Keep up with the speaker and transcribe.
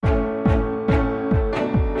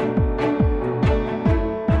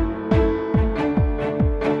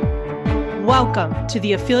Welcome to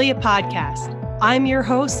the Affiliate Podcast. I'm your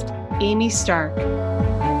host, Amy Stark.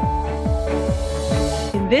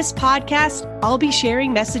 In this podcast, I'll be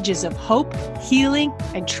sharing messages of hope, healing,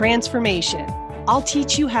 and transformation. I'll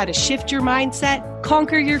teach you how to shift your mindset,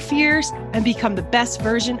 conquer your fears, and become the best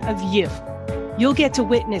version of you. You'll get to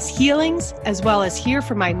witness healings as well as hear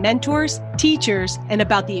from my mentors, teachers, and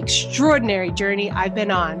about the extraordinary journey I've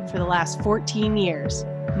been on for the last 14 years.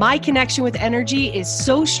 My connection with energy is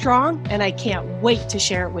so strong, and I can't wait to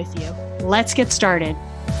share it with you. Let's get started.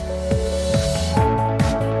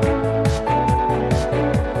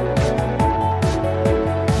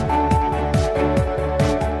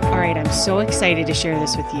 All right, I'm so excited to share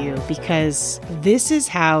this with you because this is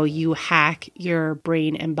how you hack your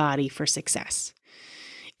brain and body for success.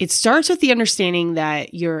 It starts with the understanding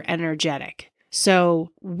that you're energetic.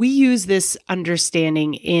 So we use this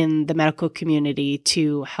understanding in the medical community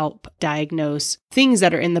to help diagnose things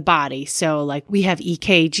that are in the body. So like we have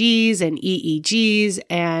EKGs and EEGs,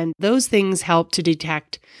 and those things help to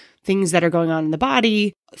detect things that are going on in the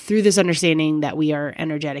body through this understanding that we are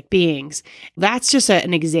energetic beings. That's just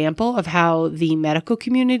an example of how the medical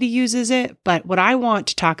community uses it. But what I want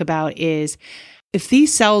to talk about is if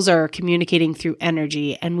these cells are communicating through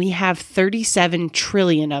energy, and we have 37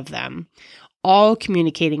 trillion of them, all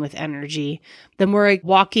communicating with energy, then we're a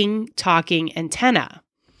walking, talking antenna.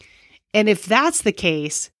 And if that's the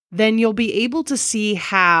case, then you'll be able to see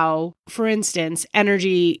how, for instance,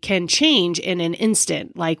 energy can change in an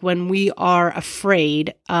instant, like when we are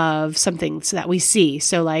afraid of something that we see.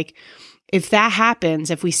 So like if that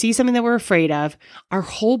happens, if we see something that we're afraid of, our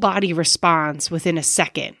whole body responds within a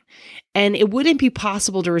second. And it wouldn't be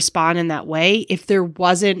possible to respond in that way if there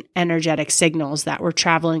wasn't energetic signals that were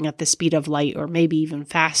traveling at the speed of light or maybe even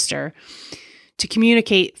faster to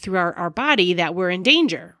communicate through our body that we're in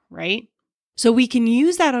danger, right? So we can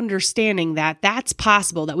use that understanding that that's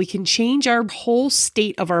possible, that we can change our whole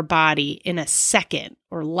state of our body in a second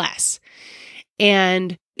or less.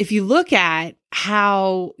 And if you look at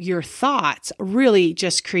how your thoughts really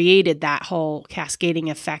just created that whole cascading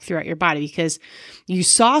effect throughout your body, because you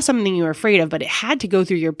saw something you were afraid of, but it had to go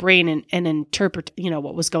through your brain and interpret,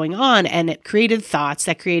 what was going on. And it created thoughts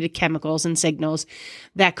that created chemicals and signals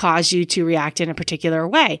that caused you to react in a particular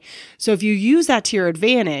way. So if you use that to your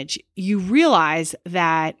advantage, you realize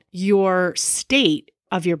that your state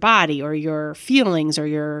of your body or your feelings or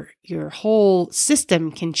your whole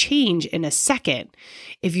system can change in a second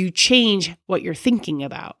if you change what you're thinking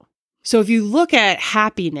about. So if you look at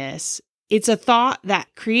happiness, it's a thought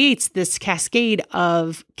that creates this cascade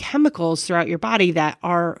of chemicals throughout your body that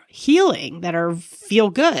are healing, that feel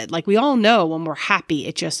good. Like we all know when we're happy,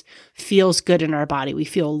 it just feels good in our body. We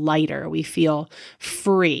feel lighter, we feel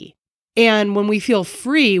free. And when we feel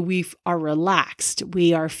free, we are relaxed.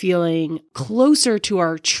 We are feeling closer to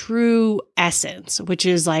our true essence, which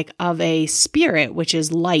is like of a spirit, which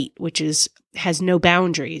is light, which has no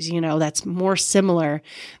boundaries. That's more similar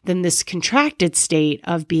than this contracted state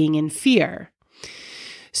of being in fear.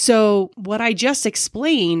 So what I just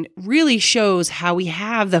explained really shows how we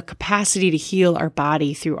have the capacity to heal our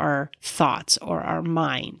body through our thoughts or our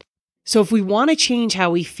mind. So if we want to change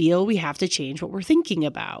how we feel, we have to change what we're thinking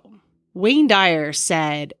about. Wayne Dyer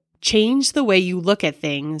said, change the way you look at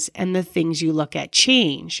things and the things you look at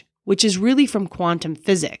change, which is really from quantum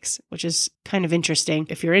physics, which is kind of interesting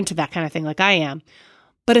if you're into that kind of thing like I am.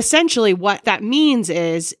 But essentially what that means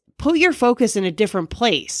is put your focus in a different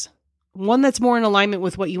place, one that's more in alignment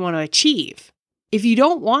with what you want to achieve. If you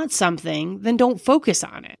don't want something, then don't focus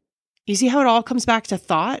on it. You see how it all comes back to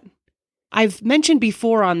thought? I've mentioned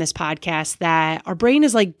before on this podcast that our brain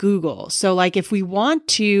is like Google. So like if we want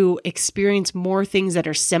to experience more things that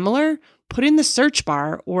are similar, put in the search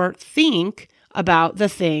bar or think about the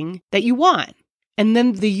thing that you want. And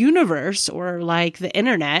then the universe or like the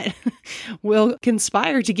internet will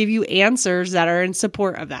conspire to give you answers that are in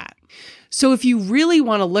support of that. So if you really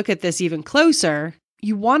want to look at this even closer,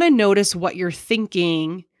 you want to notice what you're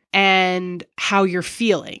thinking and how you're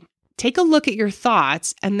feeling. Take a look at your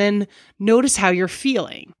thoughts and then notice how you're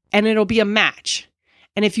feeling, and it'll be a match.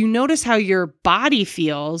 And if you notice how your body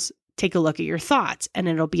feels, take a look at your thoughts and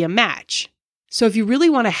it'll be a match. So if you really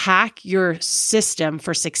want to hack your system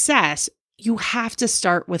for success, you have to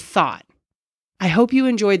start with thought. I hope you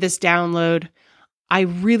enjoyed this download. I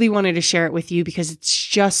really wanted to share it with you because it's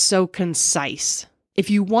just so concise. If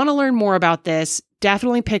you want to learn more about this,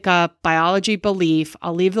 definitely pick up Biology Belief.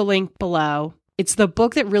 I'll leave the link below. It's the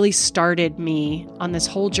book that really started me on this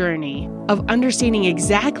whole journey of understanding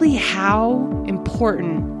exactly how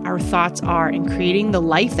important our thoughts are in creating the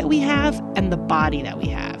life that we have and the body that we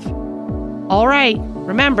have. All right,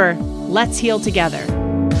 remember, let's heal together.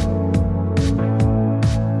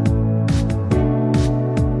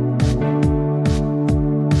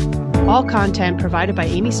 All content provided by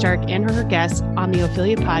Amy Stark and her guests on the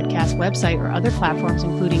Ophelia Podcast website or other platforms,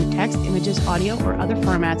 including text, images, audio, or other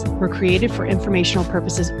formats, were created for informational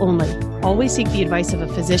purposes only. Always seek the advice of a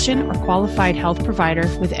physician or qualified health provider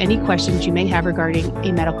with any questions you may have regarding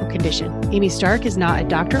a medical condition. Amy Stark is not a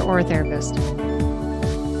doctor or a therapist.